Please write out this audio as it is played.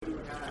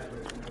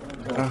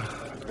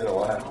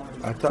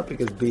Our topic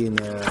has been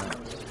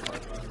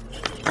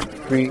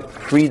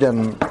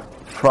freedom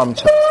from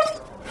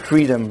choice.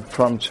 Freedom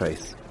from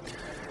choice.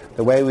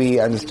 The way we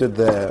understood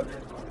the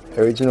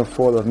original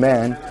fall of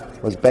man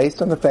was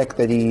based on the fact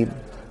that he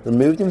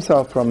removed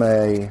himself from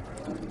a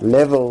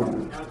level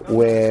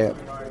where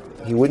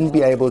he wouldn't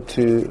be able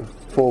to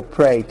fall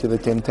prey to the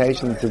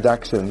temptations and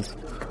seductions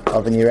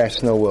of an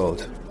irrational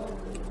world.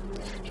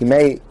 He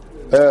may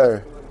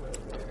err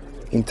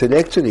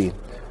intellectually,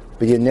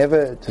 but he'll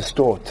never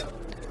distort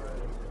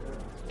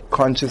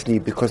consciously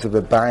because of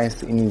a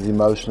bias in his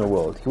emotional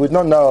world. He would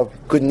not know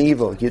of good and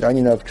evil, he'd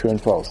only know of true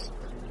and false.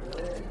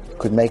 He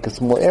could make a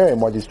small error in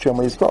what is true and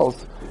what is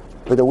false,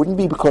 but it wouldn't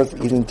be because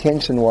his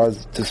intention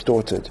was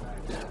distorted.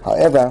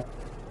 However,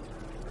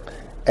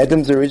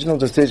 Adam's original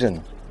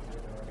decision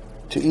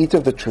to eat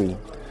of the tree,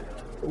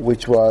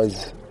 which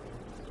was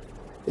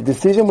a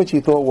decision which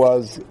he thought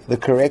was the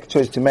correct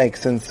choice to make,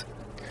 since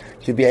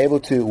he'd be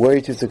able to, were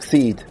he to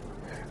succeed,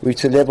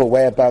 reach a level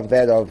way above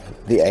that of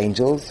the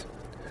angels,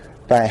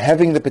 by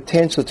having the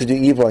potential to do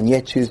evil and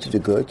yet choose to do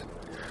good.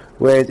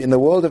 Whereas in the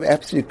world of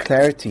absolute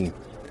clarity,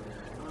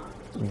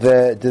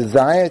 the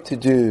desire to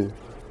do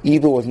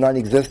evil was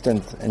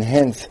non-existent, and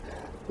hence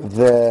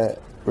the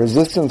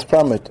resistance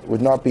from it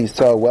would not be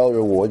so well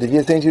rewarded. He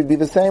essentially would be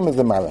the same as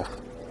the Malach.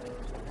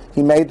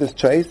 He made this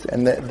choice,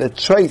 and the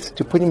choice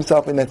to put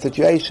himself in that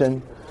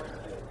situation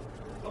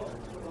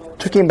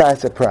took him by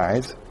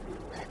surprise,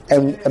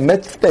 and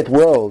amidst that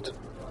world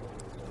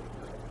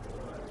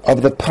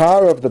of the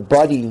power of the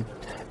body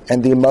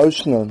and the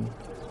emotional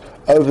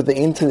over the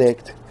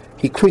intellect,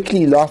 he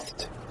quickly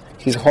lost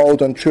his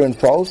hold on true and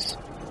false,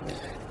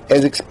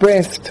 as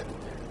expressed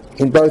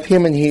in both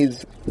him and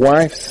his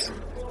wife's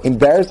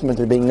embarrassment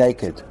of being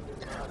naked.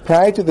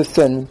 Prior to the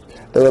sin,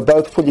 they were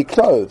both fully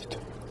clothed.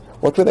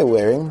 What were they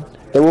wearing?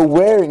 They were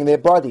wearing their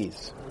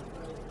bodies.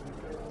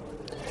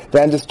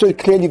 They understood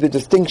clearly the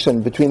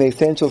distinction between the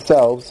essential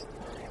selves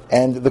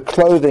and the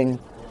clothing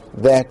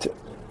that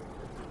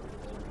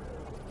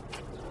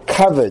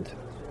covered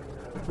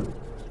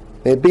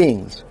their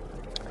beings.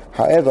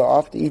 However,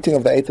 after eating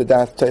of the Eitz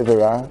Hadas Tov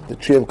V'Ra, the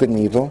tree of good and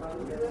evil,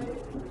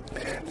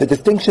 the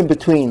distinction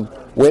between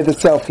where the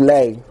self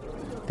lay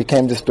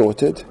became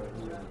distorted,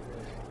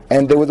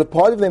 and there was a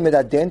part of them that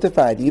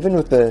identified, even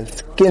with the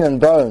skin and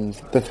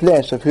bones, the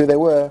flesh of who they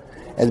were,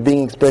 as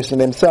being expression of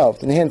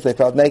themselves, and hence they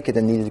felt naked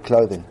and needed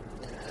clothing.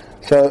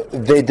 So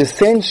their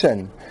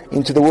dissension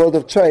into the world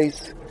of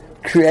choice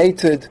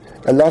created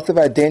a loss of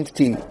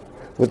identity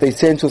with the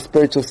essential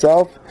spiritual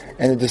self,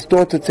 and a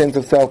distorted sense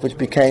of self which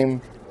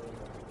became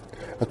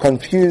a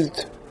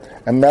confused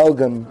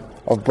amalgam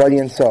of body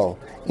and soul,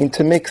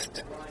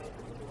 intermixed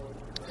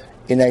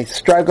in a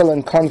struggle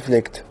and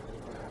conflict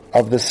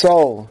of the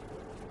soul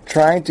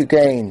trying to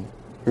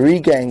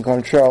regain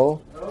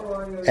control,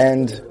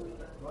 and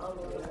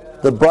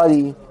the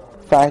body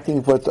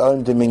fighting for its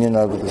own dominion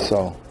over the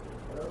soul.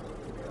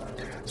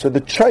 So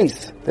the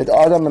choice that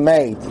Adam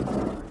made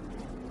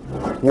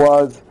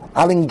was,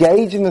 I'll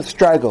engage in the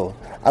struggle.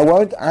 I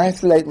won't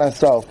isolate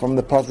myself from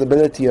the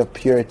possibility of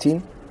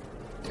purity,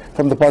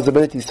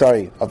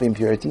 of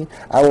impurity.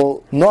 I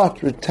will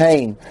not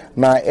retain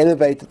my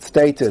elevated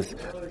status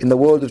in the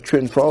world of true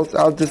and false.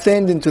 I'll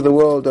descend into the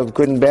world of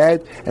good and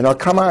bad, and I'll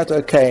come out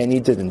okay, and he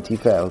didn't. He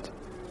failed.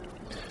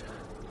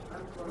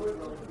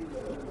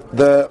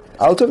 The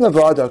Alter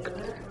Nevadok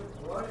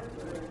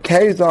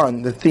carries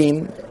on the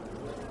theme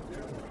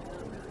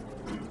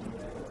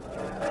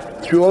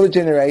through all the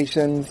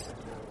generations,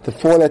 the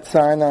fall at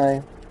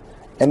Sinai,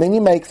 and then he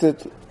makes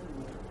it,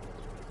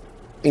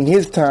 in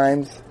his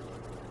times,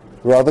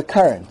 rather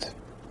current.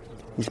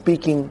 He's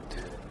speaking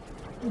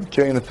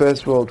during the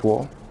First World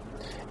War,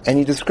 and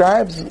he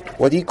describes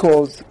what he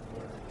calls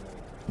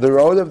the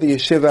role of the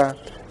yeshiva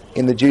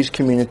in the Jewish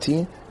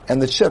community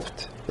and the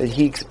shift that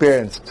he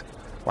experienced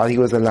while he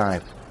was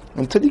alive.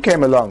 Until he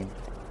came along,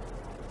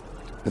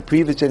 the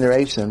previous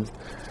generations,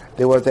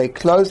 there was a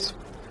close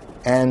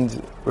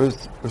and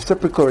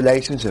reciprocal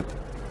relationship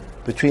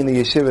between the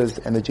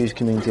yeshivas and the Jewish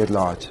community at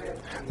large.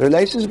 The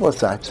relationship was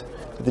such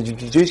that the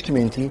Jewish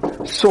community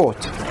sought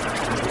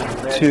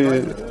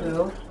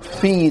to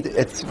feed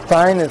its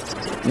finest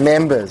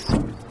members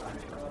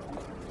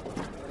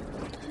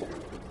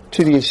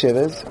to the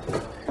yeshivas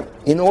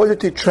in order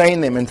to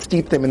train them and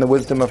steep them in the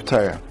wisdom of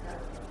Torah.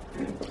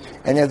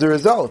 And as a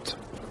result,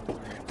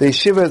 the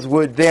yeshivas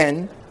would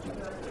then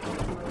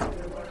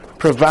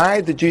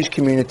provide the Jewish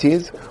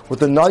communities with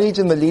the knowledge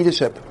and the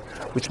leadership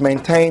which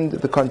maintained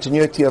the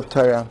continuity of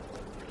Torah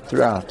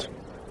throughout.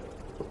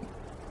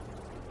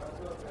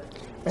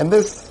 And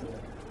this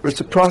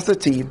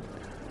reciprocity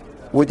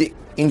would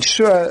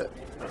ensure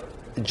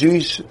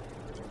Jewish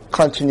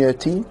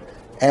continuity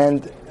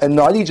and a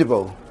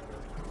knowledgeable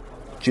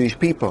Jewish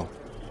people.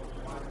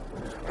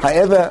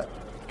 However,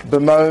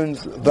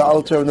 bemoans the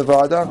Alter of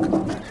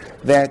Nevadok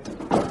that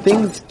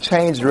things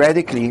changed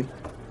radically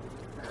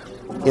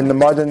in the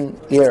modern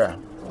era.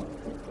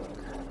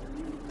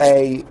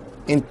 A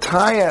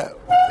entire,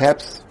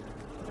 perhaps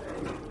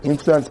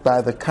influenced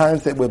by the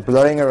currents that were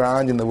blowing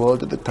around in the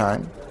world at the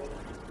time.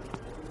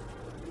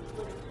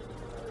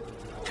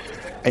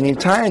 An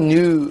entire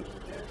new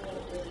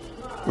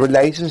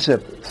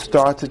relationship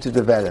started to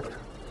develop.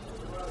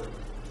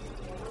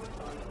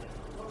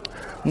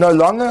 No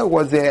longer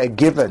was there a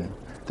given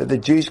that the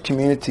Jewish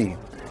community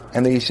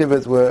and the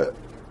yeshivas were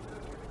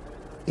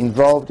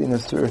involved in a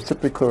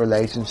reciprocal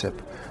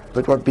relationship.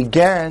 But what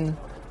began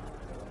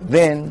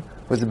then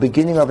was the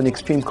beginning of an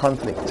extreme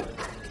conflict.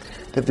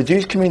 That the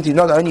Jewish community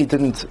not only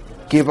didn't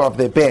give of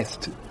their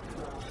best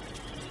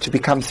to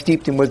become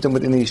steeped in wisdom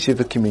within the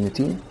yeshiva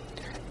community,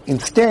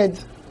 instead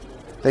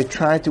they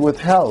tried to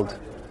withhold.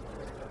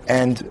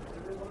 And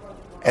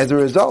as a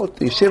result,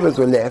 the yeshivas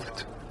were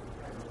left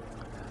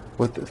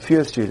with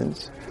fewer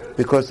students,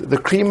 because the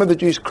cream of the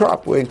Jewish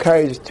crop were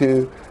encouraged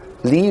to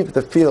leave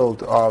the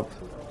field of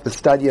the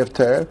study of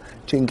Torah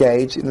to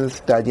engage in the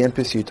study and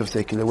pursuit of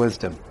secular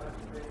wisdom.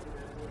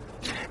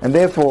 And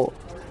therefore,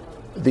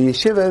 the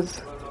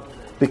yeshivas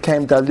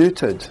became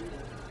diluted,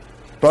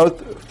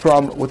 both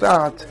from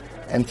without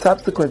and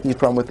subsequently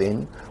from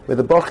within, where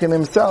the bochim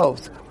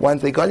themselves,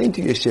 once they got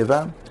into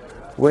yeshiva,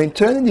 were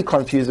internally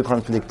confused and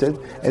conflicted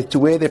as to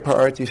where their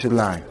priority should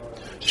lie.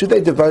 Should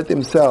they devote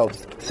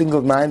themselves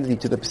single-mindedly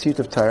to the pursuit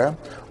of Torah,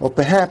 or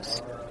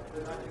perhaps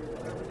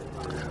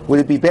would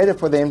it be better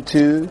for them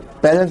to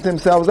balance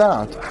themselves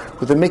out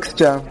with a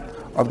mixture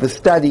of the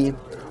study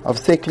of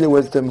secular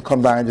wisdom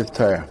combined with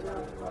Torah?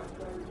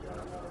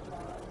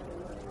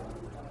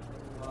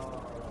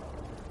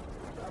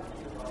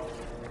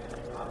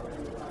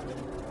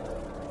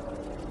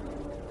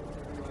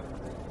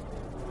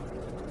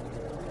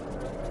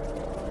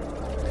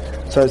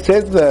 So it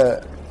says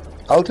the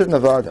Alter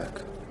Navadak,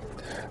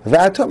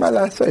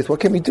 what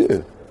can we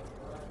do?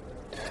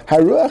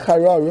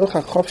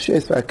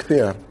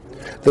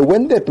 The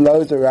wind that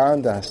blows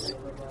around us,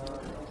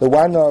 the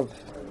one of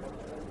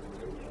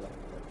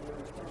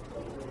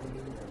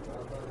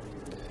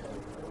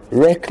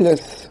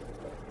reckless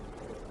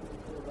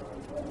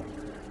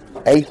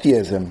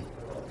atheism,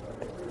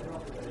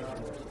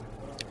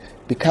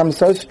 becomes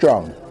so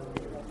strong.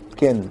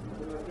 Again,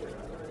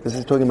 this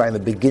is talking about in the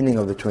beginning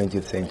of the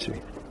 20th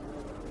century.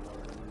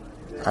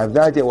 I have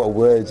no idea what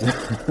words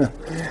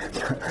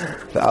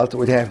the Alter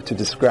would have to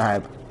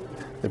describe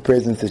the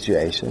present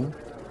situation.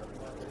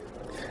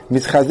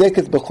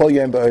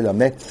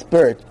 That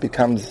spirit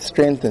becomes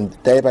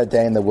strengthened day by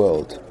day in the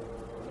world.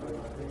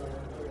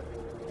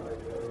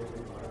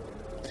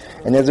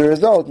 And as a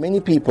result, many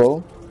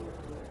people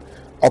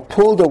are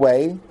pulled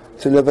away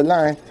to live a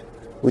life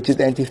which is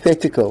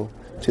antithetical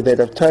to that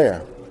of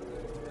Torah.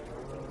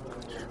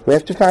 We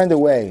have to find a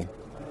way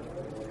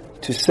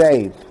to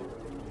save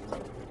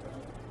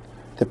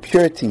the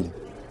purity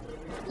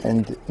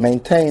and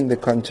maintain the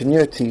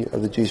continuity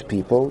of the Jewish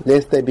people,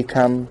 lest they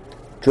become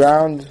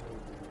drowned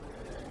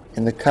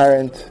in the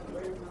current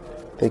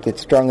that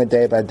gets stronger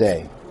day by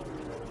day,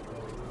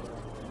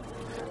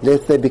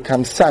 lest they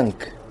become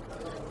sunk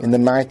in the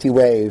mighty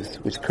waves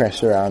which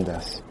crash around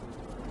us.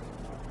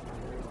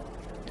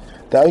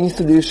 The only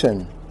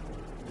solution,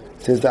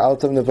 says the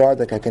Alter of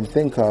Navadak, I can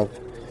think of,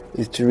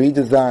 is to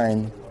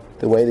redesign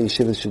the way the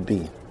yeshivas should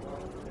be.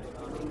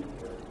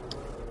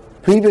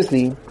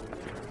 Previously,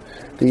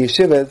 the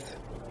yeshivas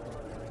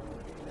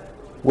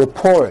were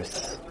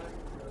porous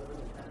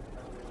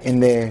in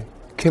their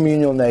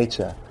communal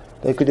nature.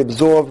 They could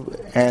absorb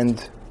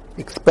and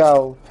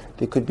expel.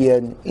 There could be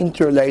an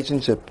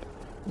interrelationship,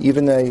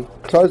 even a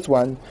close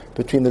one,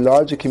 between the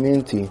larger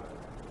community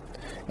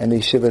and the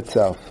yeshiva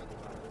itself.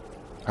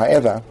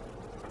 However,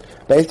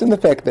 based on the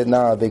fact that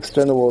now the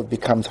external world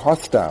becomes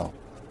hostile,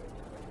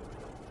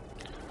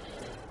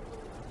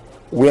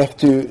 we have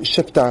to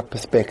shift our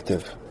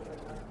perspective.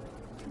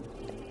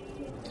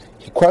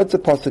 He quotes a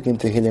pasuk in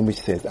Tehillim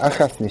which says,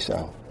 Achas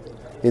nishal.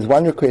 There's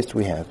one request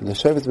we have,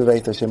 L'shovet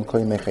b'veit Hashem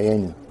kol yemei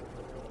chayenu,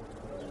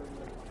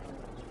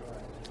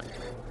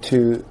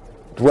 to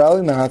dwell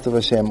in the house of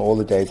Hashem all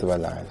the days of our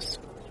lives.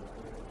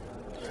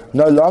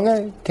 No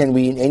longer can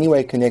we in any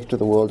way connect with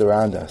the world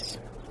around us,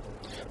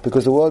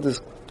 because the world has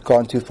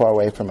gone too far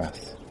away from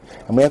us.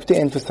 And we have to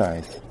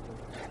emphasize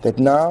that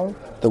now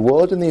the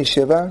world and the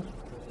yeshiva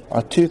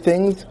are two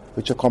things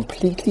which are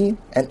completely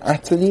and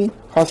utterly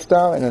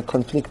hostile and in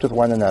conflict with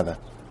one another.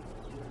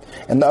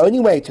 And the only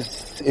way to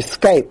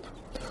escape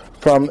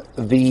from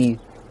the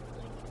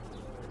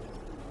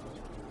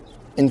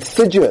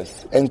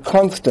insidious and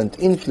constant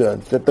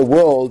influence that the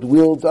world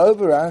wields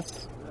over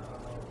us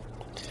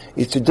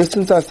is to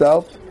distance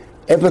ourselves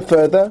ever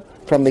further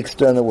from the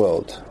external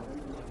world.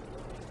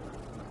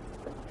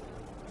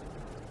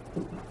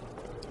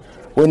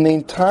 When the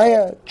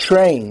entire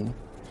train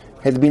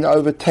has been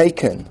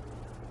overtaken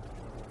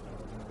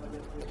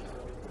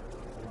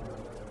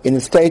in a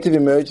state of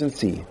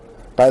emergency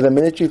by the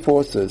military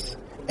forces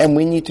and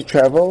we need to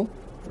travel,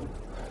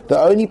 the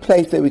only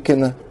place that we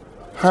can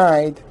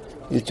hide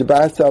is to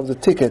buy ourselves a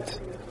ticket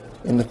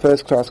in the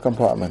first class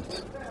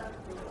compartment.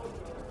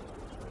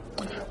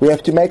 We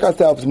have to make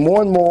ourselves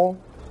more and more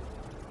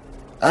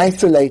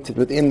isolated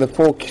within the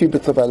 4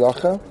 cubits of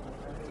halacha,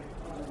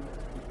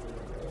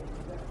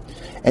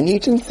 and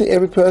each and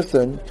every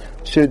person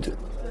should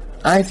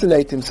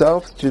isolate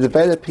himself to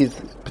develop his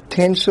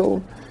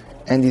potential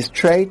and his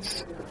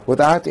traits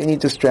without any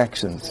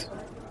distractions.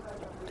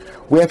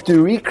 We have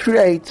to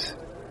recreate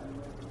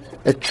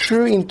a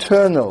true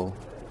internal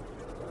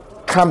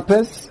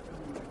compass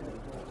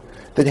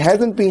that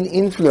hasn't been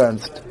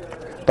influenced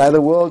by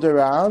the world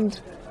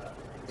around,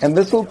 and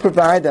this will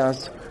provide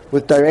us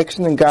with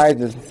direction and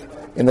guidance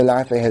in the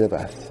life ahead of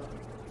us.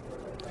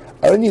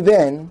 Only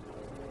then,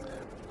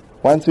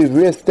 once we've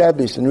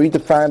re-established and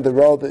redefined the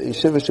role that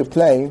yeshiva should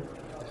play,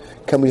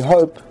 can we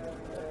hope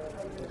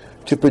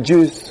to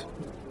produce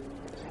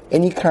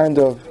any kind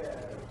of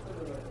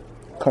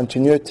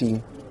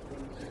continuity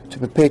to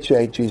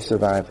perpetuate Jewish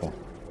survival.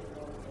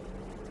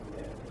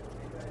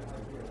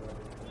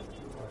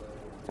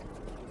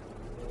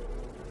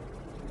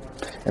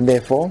 And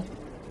therefore,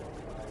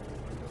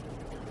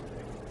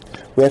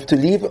 we have to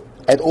leave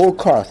at all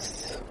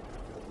costs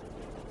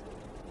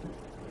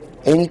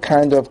any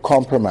kind of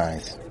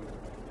compromise.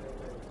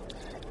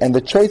 And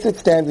the choice that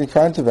stands in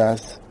front of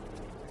us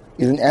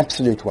is an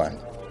absolute one.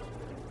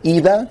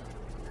 Either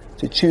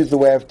to choose the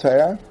way of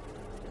Torah,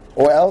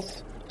 or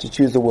else to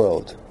choose the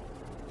world.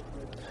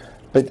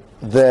 But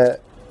the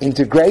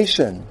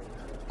integration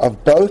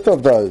of both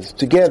of those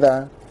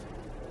together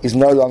is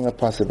no longer a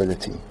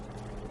possibility.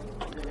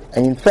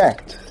 And in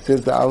fact,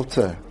 says the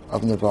Alter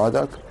of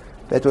Nevadok,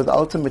 that was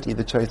ultimately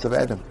the choice of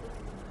Adam.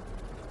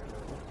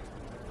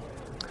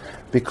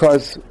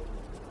 Because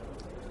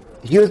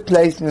he was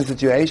placed in a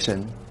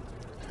situation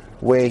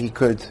where he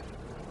could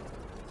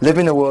live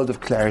in a world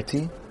of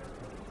clarity,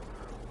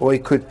 or he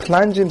could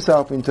plunge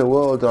himself into a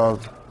world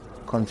of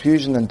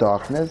confusion and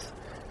darkness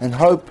and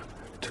hope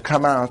to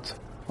come out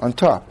on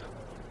top.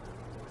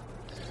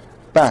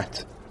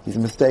 But his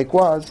mistake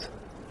was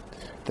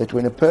that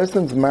when a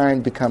person's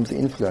mind becomes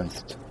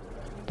influenced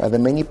by the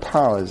many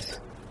powers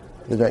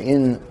that are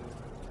in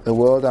the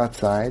world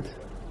outside,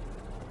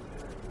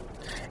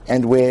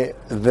 and where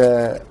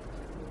the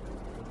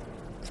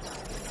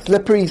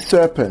slippery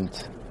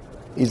serpent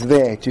is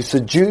there to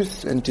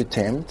seduce and to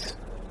tempt,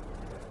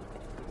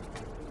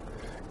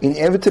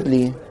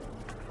 inevitably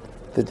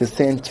the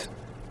descent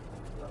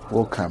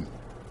will come.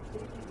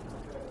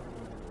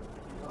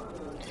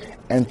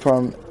 And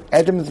from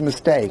Adam's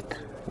mistake,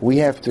 we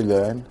have to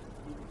learn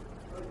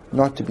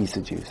not to be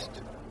seduced.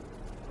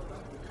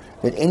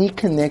 That any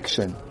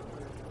connection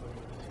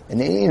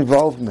and any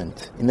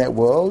involvement in that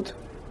world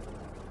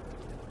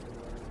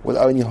will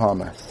only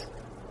harm us.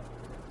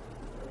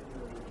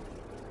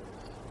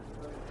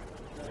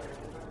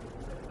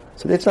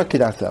 So let's not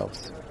kid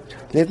ourselves.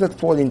 Let's not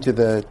fall into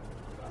the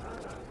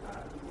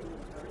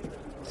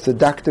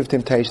seductive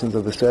temptations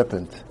of the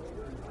serpent,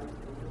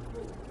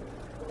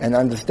 and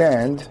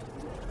understand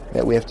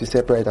that we have to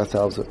separate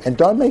ourselves. And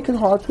don't make it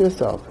hard for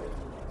yourself.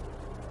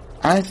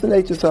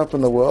 Isolate yourself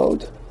from the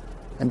world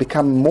and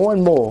become more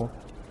and more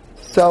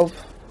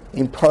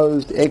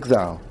self-imposed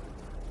exile.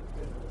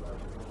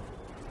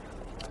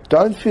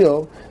 Don't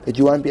feel that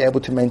you won't be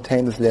able to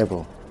maintain this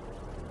level.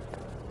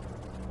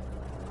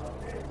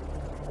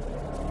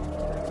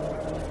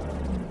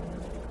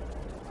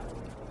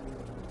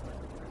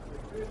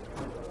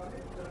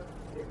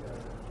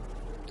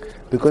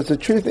 Because the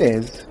truth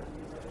is,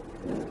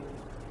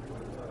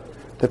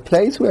 the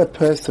place where a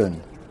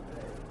person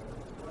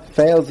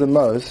fails the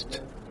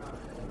most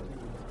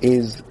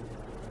is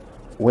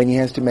when he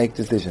has to make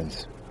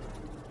decisions.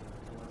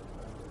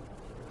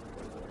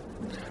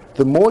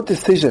 The more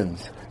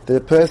decisions that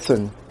a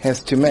person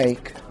has to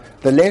make,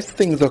 the less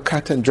things are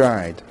cut and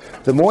dried.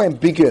 The more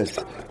ambiguous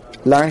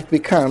life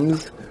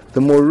becomes,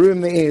 the more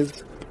room there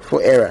is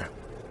for error.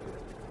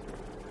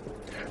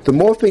 The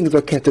more things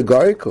are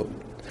categorical,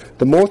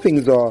 the more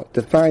things are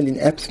defined in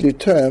absolute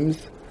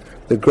terms,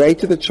 the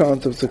greater the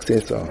chance of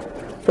success are.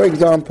 For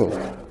example,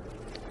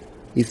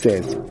 he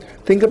says,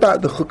 think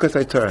about the Chukas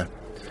HaTorah.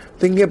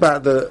 Thinking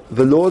about the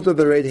laws of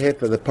the red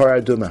heifer, the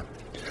Parah Adumah,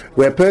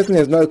 where a person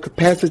has no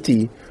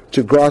capacity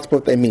to grasp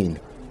what they mean.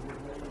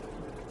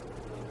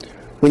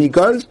 When he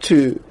goes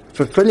to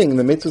fulfilling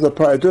the mitzvahs of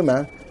Parah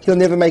Adumah, he'll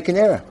never make an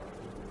error.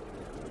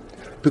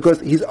 Because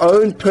his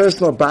own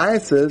personal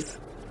biases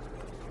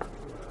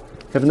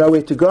have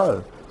nowhere to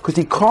go. Because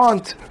he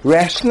can't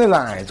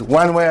rationalize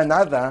one way or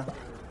another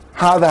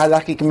how the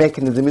halakhic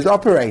mechanism is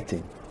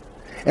operating.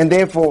 And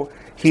therefore,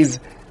 his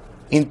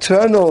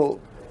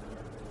internal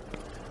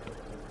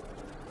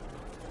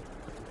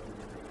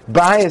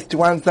bias to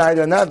one side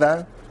or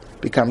another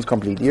becomes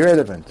completely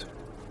irrelevant.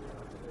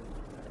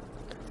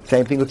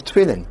 Same thing with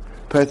tefillin.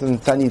 Person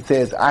suddenly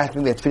says, I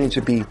think that tefillin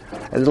should be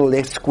a little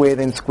less square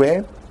than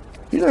square.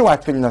 You don't know why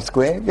tefillin are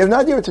square. You have no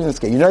idea what tefillin is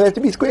square. You know they have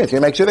to be square, so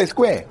you make sure they're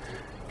square.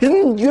 You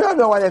don't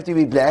know why they have to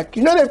be black.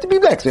 You know they have to be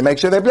black, so you make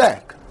sure they're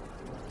black.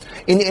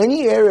 In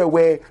any area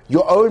where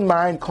your own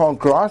mind can't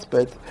grasp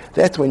it,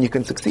 that's when you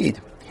can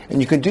succeed.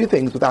 And you can do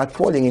things without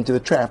falling into the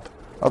trap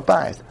of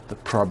bias. The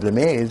problem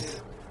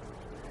is,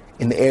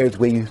 in the areas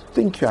where you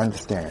think you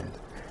understand,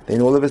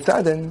 then all of a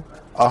sudden,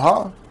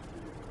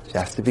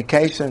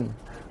 justification,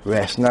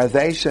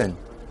 rationalization.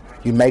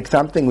 You make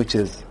something which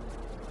is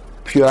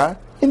pure,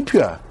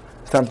 impure.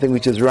 Something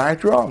which is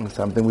right, wrong.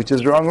 Something which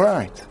is wrong,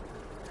 right.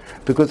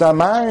 Because our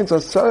minds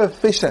are so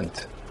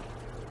efficient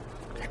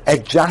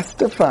at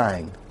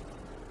justifying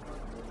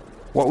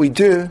what we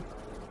do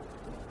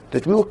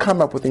that we will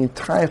come up with an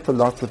entire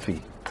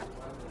philosophy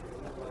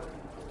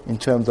in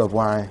terms of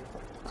why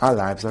our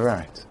lives are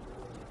right.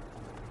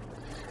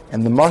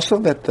 And the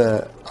mashal that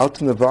the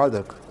Alter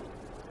Nevadah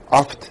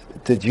oft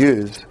did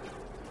use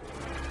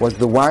was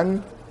the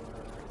one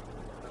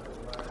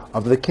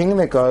of the king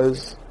that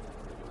goes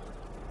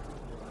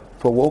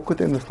for a walk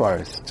within the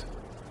forest.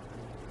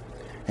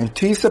 And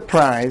to his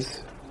surprise,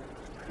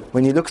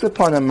 when he looks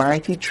upon a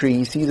mighty tree,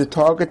 he sees a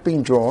target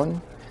being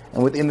drawn,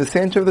 and within the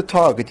center of the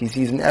target he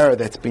sees an arrow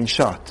that's been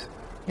shot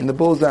in the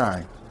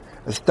bullseye.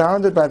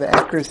 Astounded by the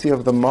accuracy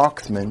of the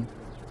marksman,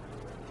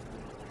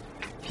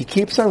 he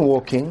keeps on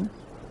walking,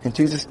 and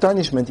to his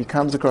astonishment he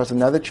comes across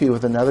another tree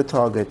with another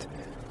target,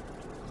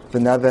 with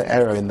another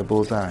arrow in the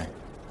bullseye.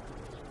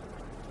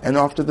 And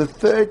after the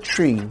third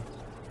tree,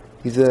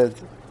 he's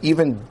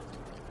even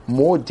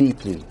more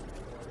deeply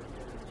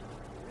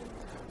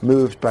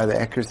moved by the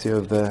accuracy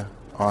of the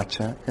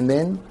archer, and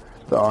then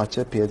the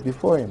archer appears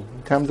before him.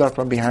 He comes out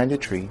from behind a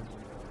tree,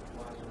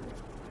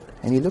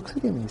 and he looks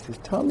at him and he says,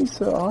 "Tell me,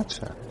 Sir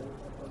Archer,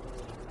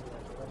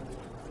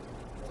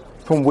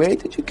 from where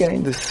did you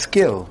gain the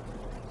skill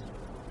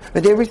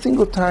that every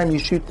single time you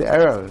shoot the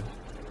arrow,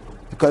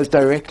 it goes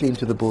directly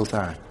into the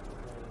bullseye?"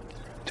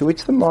 To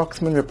which the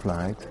marksman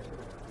replied,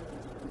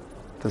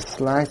 the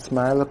sly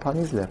smile upon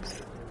his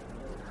lips,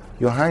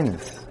 "Your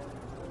Highness,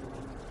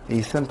 it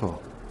is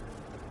simple.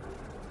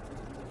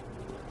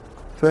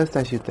 First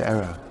I shoot the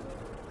arrow,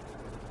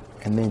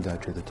 and then go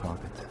to the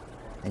target.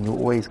 And you'll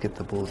always get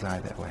the bullseye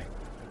that way.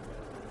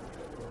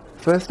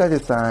 First I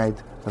decide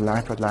the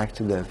life I'd like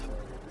to live,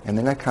 and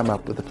then I come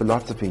up with a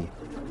philosophy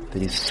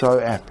that is so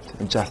apt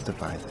and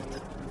justifies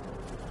it.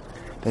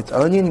 That's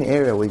only in the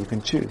area where you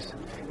can choose.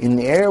 In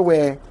the area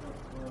where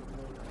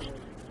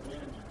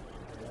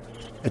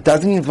it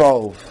doesn't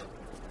involve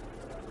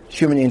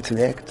human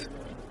intellect,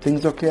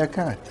 things are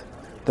clear-cut.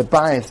 The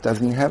bias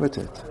doesn't inhabit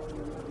it.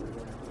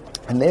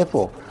 And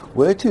therefore,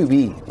 were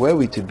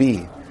we to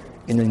be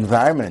in an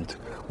environment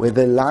where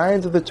the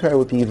lines of the Torah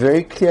would be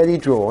very clearly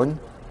drawn,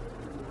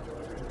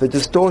 the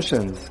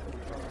distortions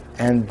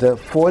and the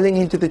falling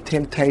into the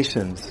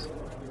temptations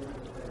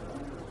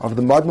of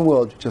the modern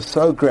world, which are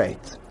so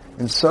great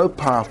and so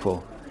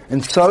powerful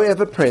and so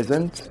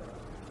ever-present,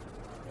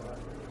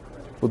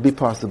 would be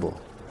possible.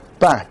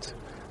 But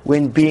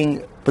when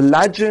being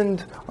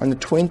bludgeoned on a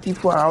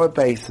 24-hour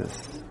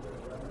basis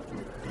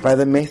by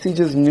the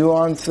messages,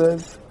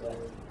 nuances,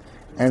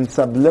 and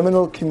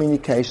subliminal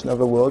communication of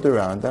the world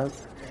around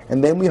us,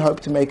 and then we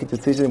hope to make a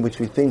decision which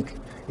we think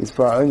is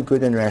for our own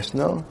good and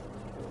rational,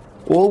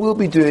 all we'll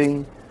be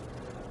doing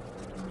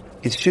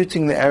is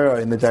shooting the arrow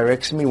in the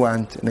direction we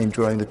want and then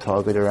drawing the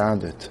target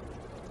around it.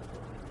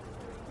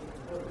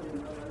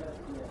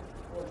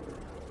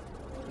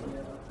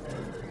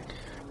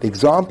 The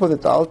example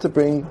that the Alter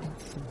brings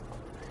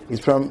is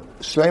from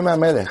Shlomo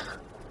HaMelech,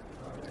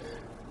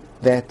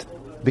 that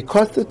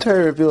because the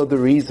Torah revealed the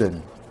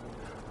reason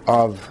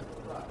of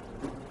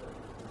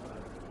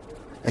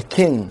a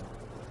king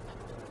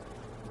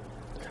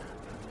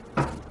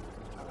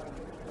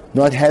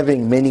not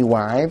having many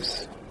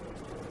wives,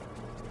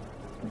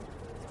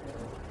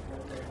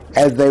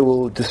 as they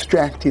will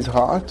distract his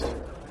heart,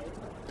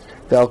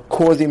 they'll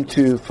cause him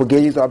to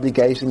forget his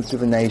obligations to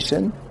the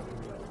nation.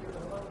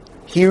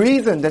 He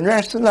reasoned and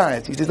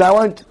rationalized. He says,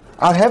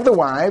 I'll have the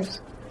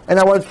wives, and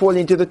I won't fall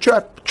into the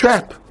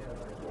trap.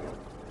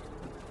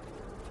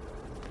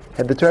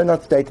 Had the Torah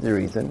not stated the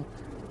reason,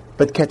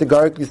 but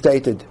categorically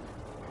stated,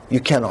 you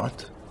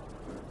cannot,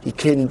 he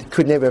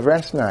could never have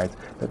rationalized.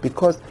 But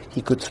because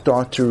he could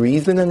start to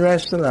reason and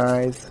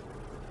rationalize,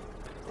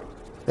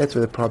 that's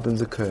where the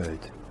problems occurred.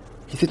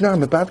 He said, no,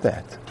 I'm above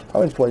that. I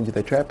won't fall into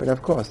the trap. And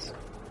of course,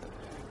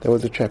 there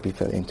was a trap he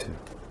fell into.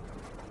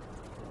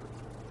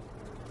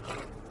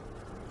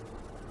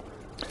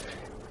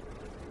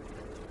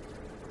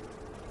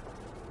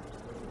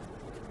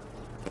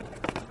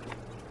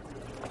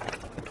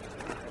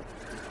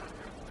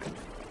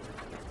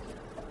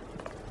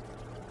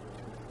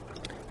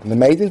 And the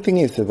amazing thing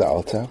is, said the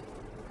Alter,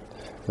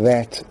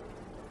 that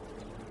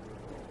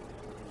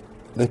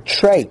the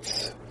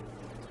traits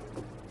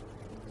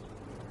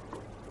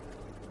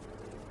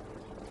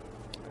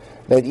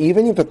that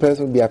even if a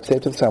person would be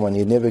upset with someone,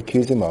 he'd never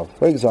accuse him of.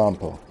 For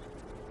example,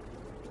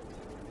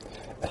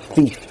 a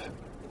thief,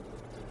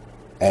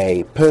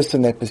 a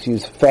person that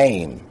pursues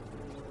fame,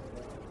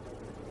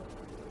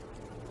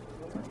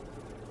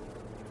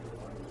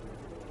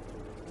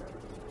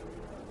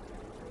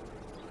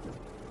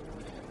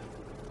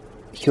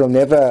 he'll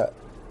never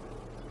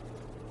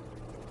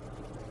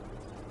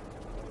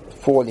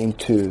fall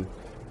into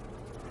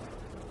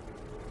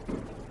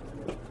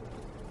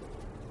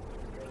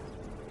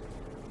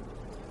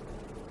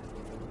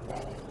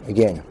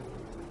again.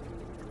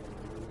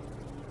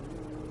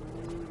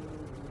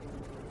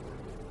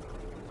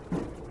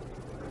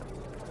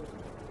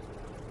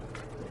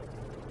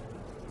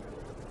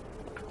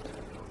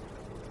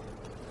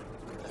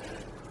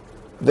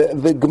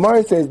 The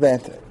Gemara says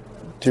that,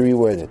 to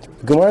reword it,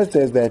 the Gemara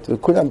says that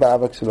Kulam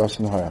ba'avak shel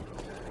lashon hara.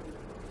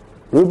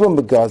 Rubum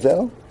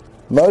begazel,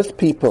 most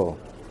people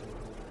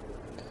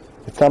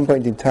at some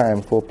point in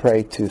time fall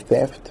prey to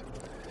theft,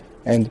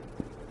 and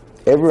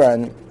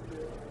everyone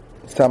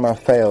somehow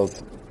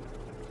fails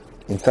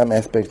in some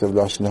aspect of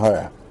lashon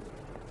hara.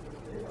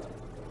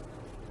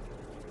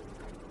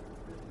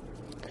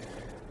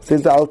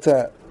 Says the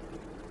Alter,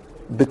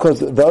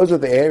 because those are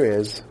the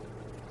areas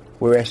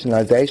where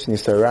rationalization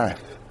is so rife.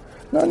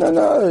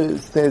 No,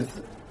 says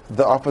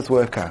the office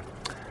worker.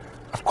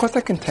 Of course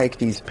I can take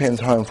these pens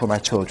home for my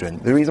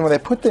children. The reason why they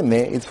put them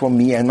there is for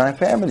me and my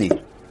family.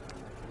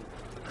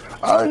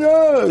 Oh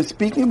no,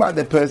 speaking about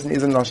that person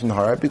isn't lashon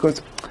hara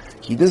because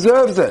he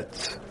deserves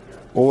it.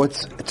 Or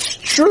it's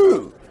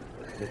true.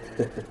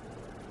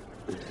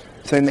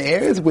 So in the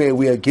areas where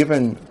we are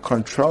given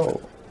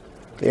control,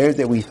 the areas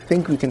that we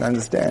think we can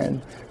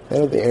understand,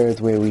 those are the areas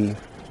where we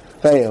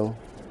fail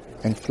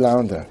and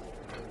flounder.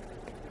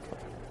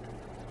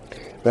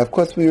 But of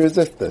course we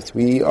resist this.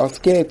 We are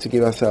scared to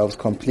give ourselves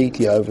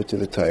completely over to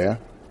the Torah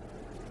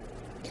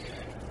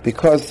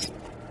because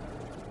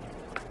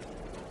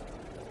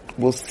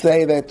we'll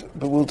say that,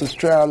 but we'll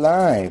destroy our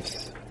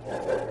lives.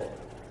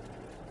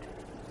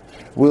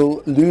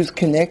 We'll lose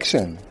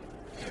connection.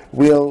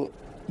 We'll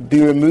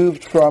be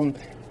removed from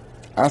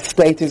our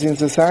status in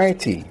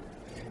society.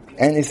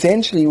 And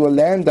essentially we'll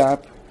land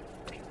up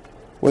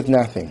with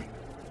nothing.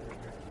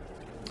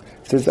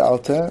 Says the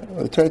Alter,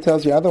 the Torah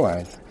tells you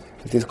otherwise.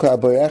 It says, a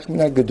person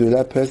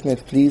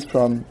that flees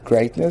from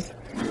greatness,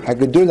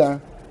 Hagedula,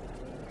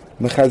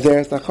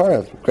 mechazeres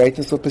achorav,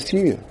 greatness will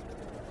pursue you.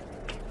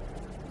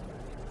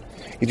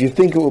 If you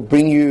think it will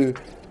bring you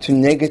to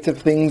negative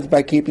things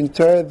by keeping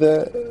Torah,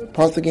 the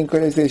Pasuk in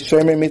Koheles says,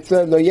 Shomer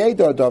mitzvah lo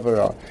yedo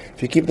davara.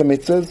 If you keep the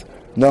mitzvahs,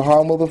 no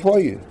harm will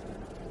befall you.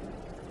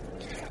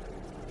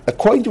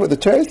 According to what the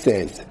Torah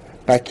says,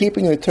 by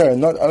keeping the Torah,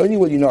 not only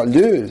will you not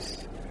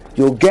lose,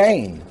 you'll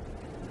gain.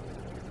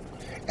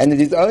 And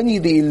it is only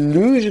the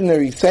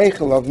illusionary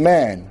seichel of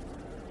man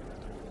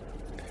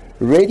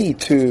ready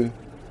to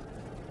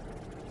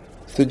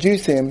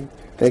seduce him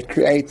that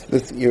creates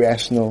this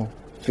irrational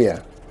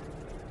fear.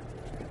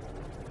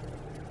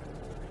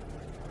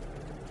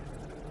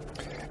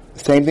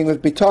 Same thing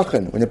with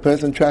bitachon. When a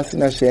person trusts in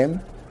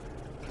Hashem,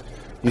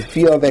 you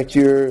feel that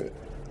you're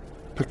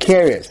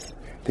precarious,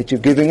 that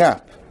you're giving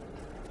up.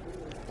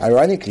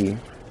 Ironically,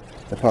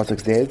 the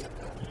pasuk says,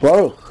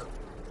 Baruch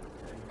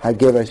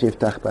Hagever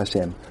Shiftach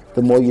B'Hashem.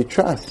 The more you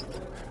trust,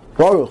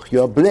 Baruch,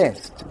 you are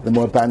blessed, the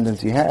more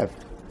abundance you have.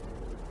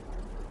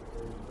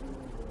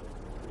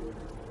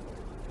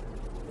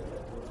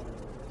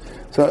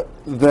 So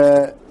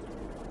the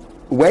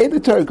way the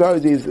Torah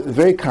goes is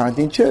very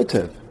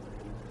counterintuitive.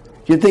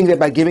 You'd think that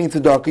by giving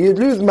tzedakah you'd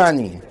lose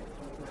money.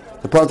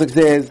 The pasuk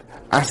says,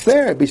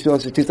 Aser b'shvil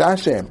shetis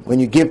Hashem.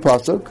 When you give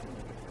pasuk,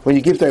 when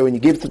you give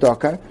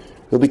tzedakah,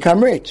 you'll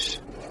become rich.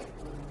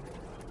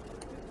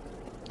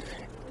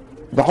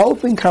 The whole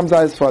thing comes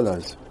out as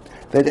follows,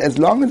 that as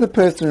long as a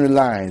person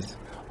relies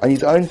on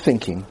his own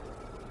thinking,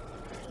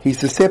 he's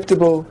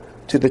susceptible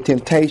to the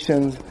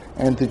temptations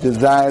and the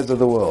desires of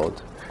the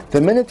world. The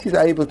minute he's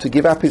able to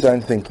give up his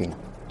own thinking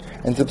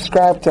and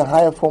subscribe to a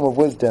higher form of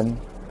wisdom,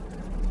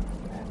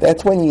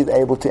 that's when he's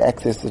able to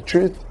access the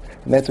truth,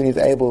 and that's when he's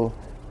able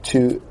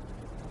to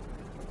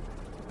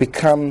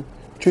become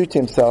true to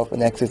himself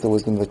and access the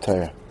wisdom of the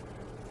Torah.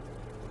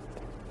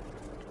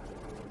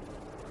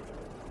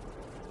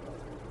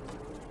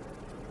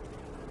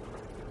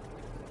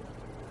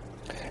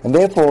 And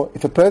therefore,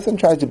 if a person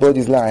tries to build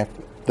his life,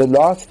 the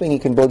last thing he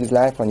can build his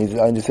life on is his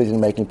own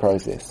decision-making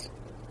process.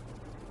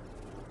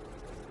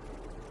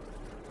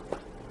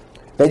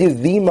 That is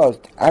the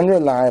most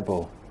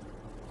unreliable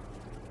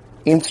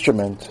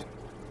instrument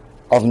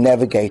of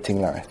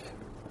navigating life.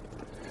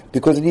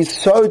 Because it is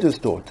so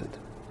distorted,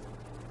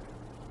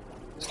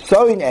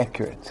 so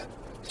inaccurate,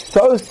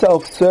 so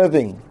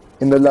self-serving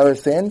in the lower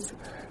sense,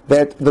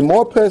 that the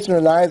more a person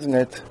relies on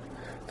it,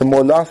 the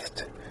more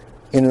lost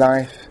in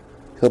life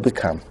he'll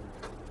become.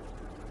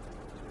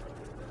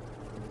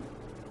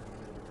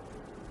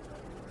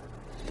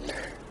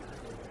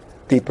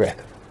 Deep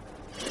breath.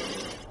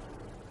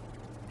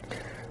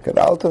 Okay,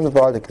 the Alter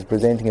Navardik is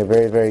presenting a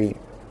very, very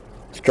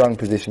strong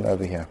position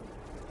over here.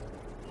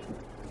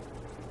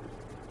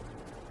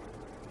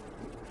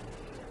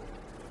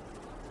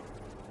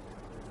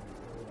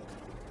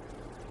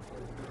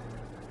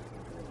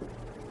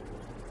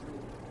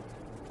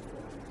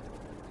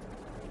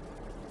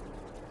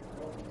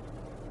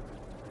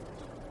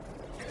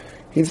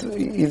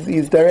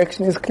 His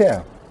direction is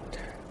clear.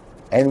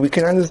 And we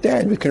can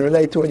understand, we can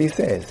relate to what he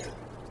says.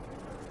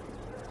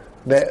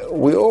 That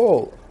we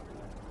all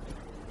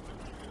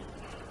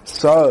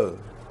so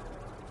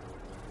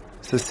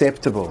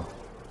susceptible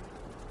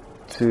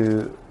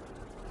to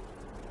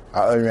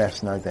our own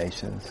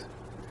rationalizations.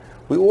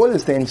 We all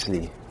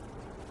essentially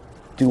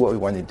do what we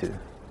want to do.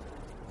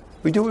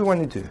 We do what we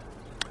want to do.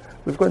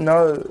 We've got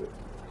no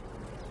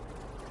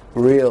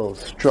real,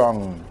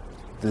 strong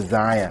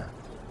desire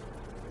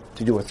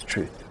to do what's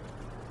truth.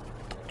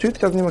 Truth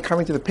doesn't even come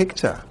into the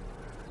picture.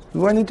 We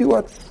want to do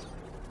what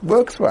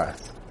works for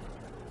us.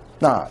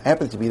 Now, it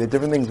happens to be that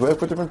different things work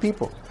for different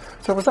people.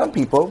 So for some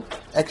people,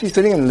 actually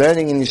sitting and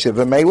learning in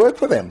yeshiva may work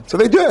for them. So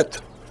they do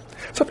it.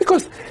 So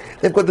because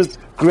they've got this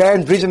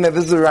grand vision that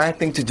this is the right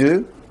thing to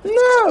do,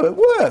 no, it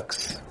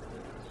works.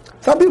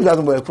 Some people it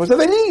doesn't work for, so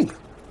they leave.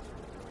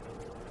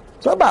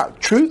 It's not about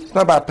truth, it's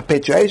not about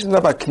perpetuation, it's not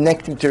about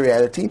connecting to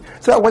reality.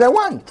 It's about what I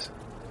want.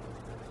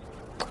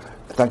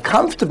 It's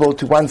uncomfortable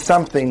to want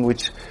something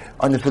which,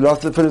 on a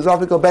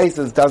philosophical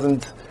basis,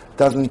 doesn't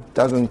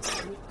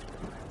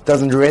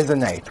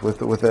resonate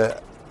with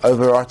a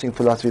overarching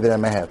philosophy that I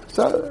may have.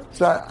 So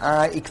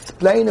I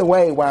explain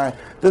away why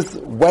this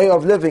way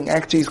of living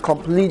actually is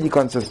completely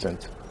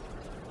consistent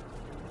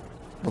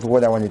with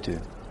what I want to do.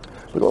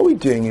 But all we're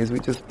doing is we're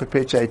just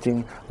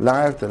perpetuating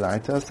life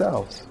delight to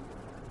ourselves.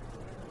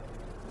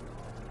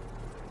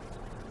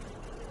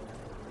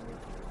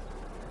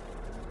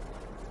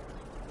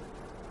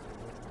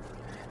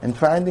 And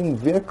finding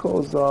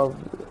vehicles of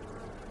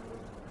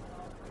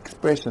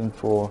expression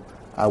for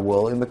our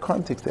will in the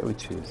context that we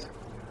choose.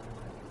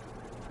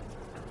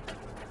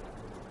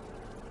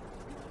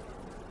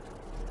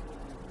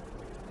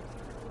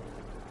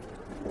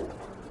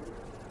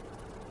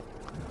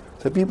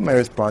 So people may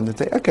respond and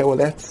say, okay, well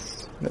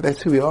that's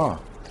who we are.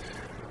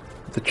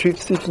 The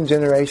truth-seeking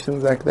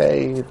generations,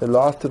 the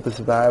last of the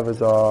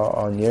survivors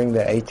are nearing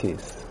their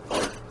 80s.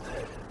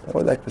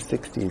 Or like the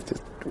 60s,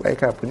 just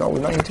wake up. We're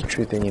not into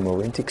truth anymore,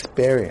 we're into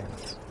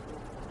experience.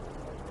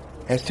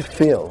 It has to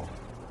feel.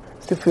 It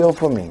has to feel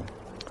for me.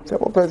 So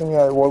what person,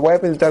 what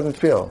happens if it doesn't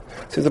feel?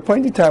 So there's a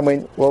point in time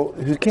when, well,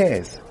 who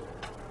cares?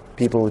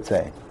 People would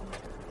say.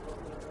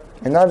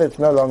 And now that's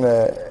no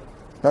longer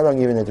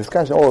even a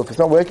discussion. Oh, if it's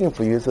not working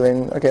for you, so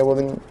then, okay, well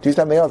then do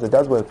something else that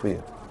does work for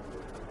you.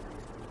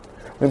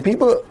 When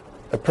people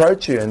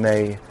approach you and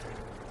they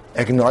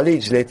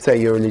acknowledge, let's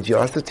say, your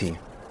religiosity,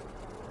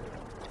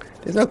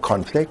 there's no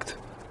conflict.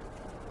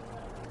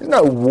 There's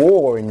no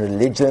war in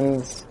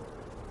religions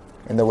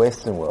in the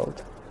Western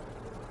world.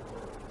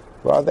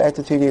 Rather, the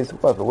attitude is,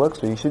 well, if it works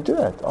for you, you should do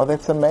it. Oh,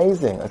 that's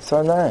amazing. It's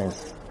so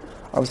nice.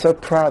 I'm so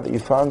proud that you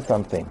found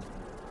something.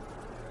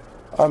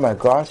 Oh my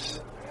gosh,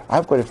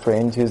 I've got a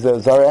friend who's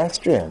a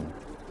Zoroastrian.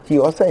 He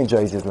also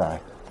enjoys his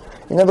life.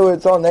 In other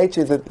words, all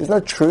nature is that there's no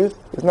truth,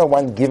 there's no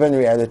one given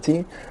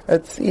reality.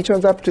 It's each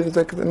one's up to, it's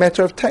like a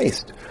matter of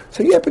taste.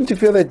 So you happen to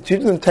feel that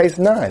Judaism tastes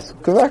nice.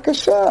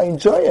 Sure,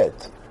 enjoy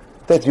it.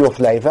 That's your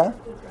flavor.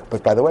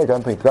 But by the way,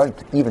 don't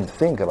even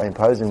think of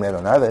imposing that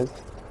on others.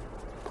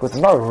 Because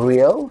it's not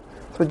real.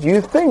 It's what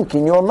you think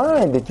in your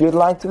mind that you'd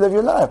like to live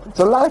your life. It's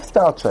a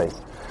lifestyle choice.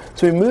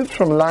 So we moved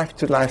from life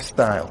to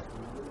lifestyle.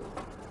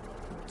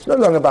 It's no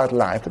longer about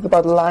life, it's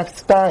about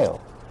lifestyle.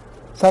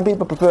 Some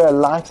people prefer a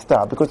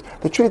lifestyle because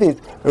the truth is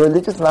a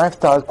religious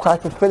lifestyle is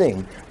quite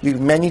fulfilling. You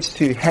manage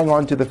to hang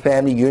on to the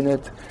family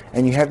unit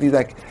and you have these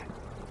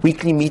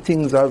weekly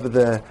meetings over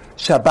the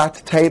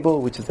Shabbat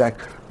table, which is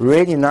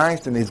really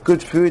nice, and there's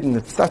good food and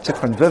it's such a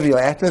convivial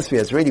atmosphere.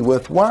 It's really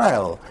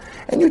worthwhile.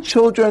 And your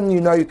children,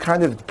 you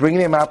kind of bring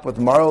them up with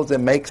morals that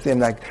makes them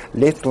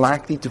less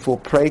likely to fall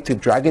prey to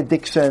drug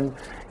addiction.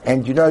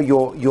 And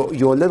your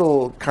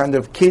little kind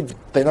of kids,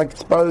 they're not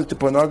exposed to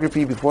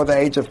pornography before the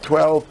age of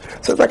 12.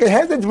 So it's it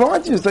has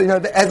advantages. So,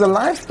 as a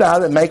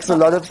lifestyle, it makes a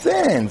lot of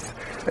sense.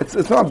 It's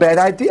not a bad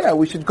idea.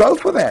 We should go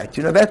for that.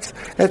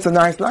 That's a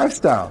nice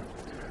lifestyle.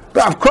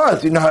 But of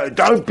course,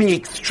 don't be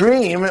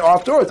extreme.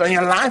 After all, it's only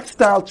a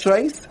lifestyle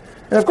choice.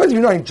 And of course, if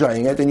you're not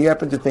enjoying it and you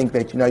happen to think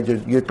that,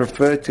 you'd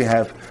prefer to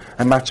have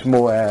a much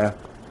more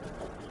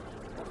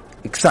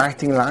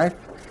exciting life,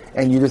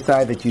 and you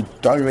decide that you're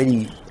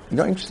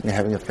not interested in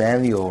having a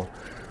family or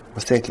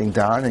settling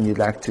down, and you'd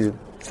like to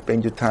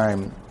spend your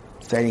time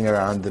sailing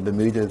around the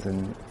Bermudas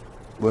and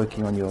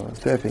working on your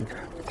surfing,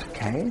 it's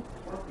okay.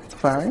 It's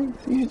fine.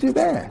 So you should do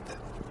that.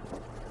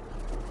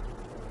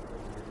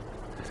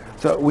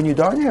 So when you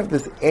don't have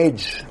this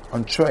edge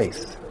on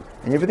choice,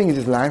 and everything is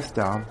just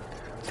lifestyle,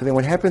 so then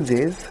what happens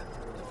is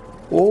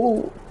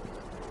all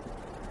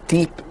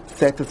deep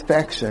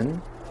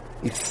satisfaction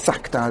is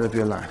sucked out of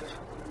your life.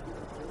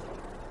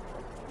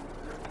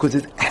 Because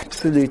there's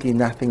absolutely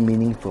nothing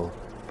meaningful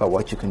about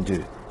what you can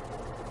do.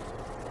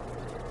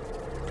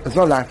 It's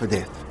not life or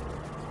death.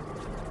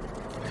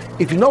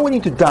 If you're not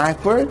willing to die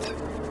for it,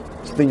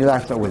 so then your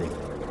life's not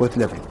worth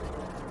living.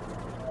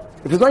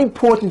 If it's not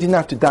important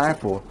enough to die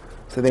for,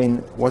 so then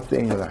what's there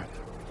in your life?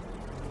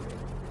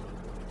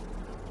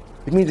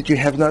 It means that you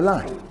have no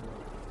life.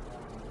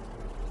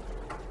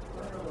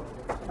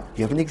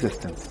 You have an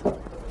existence.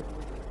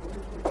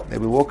 That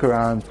we walk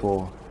around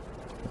for,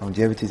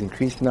 longevity is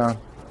increased now,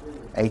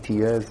 80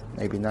 years,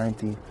 maybe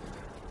 90.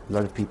 A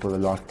lot of people the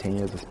last 10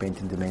 years are spent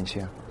in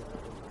dementia.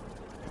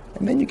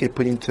 And then you get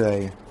put into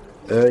a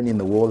urn in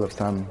the wall of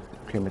some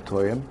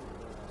crematorium.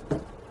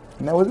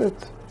 And that was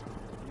it.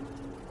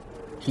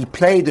 He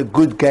played a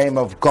good game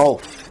of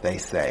golf, they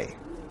say.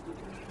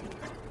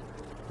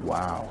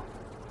 Wow.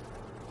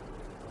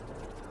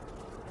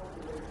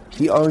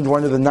 He owned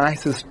one of the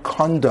nicest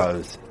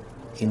condos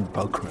in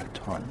Boca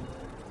Raton.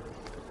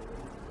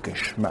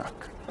 Geschmack.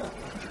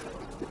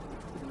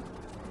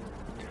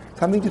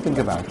 Something to think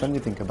about, something to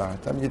think about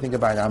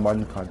in our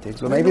modern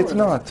context. Or maybe it's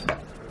not.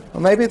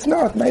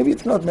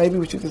 Maybe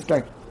we should just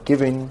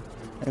give in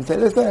and say,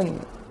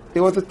 listen,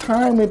 there was a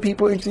time when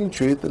people were interested in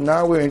truth, and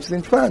now we're interested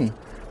in fun.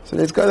 So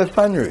let's go the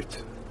fun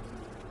route.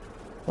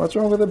 What's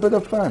wrong with a bit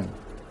of fun?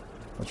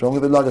 What's wrong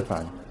with a lot of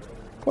fun?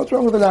 What's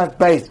wrong with a life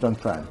based on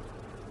fun?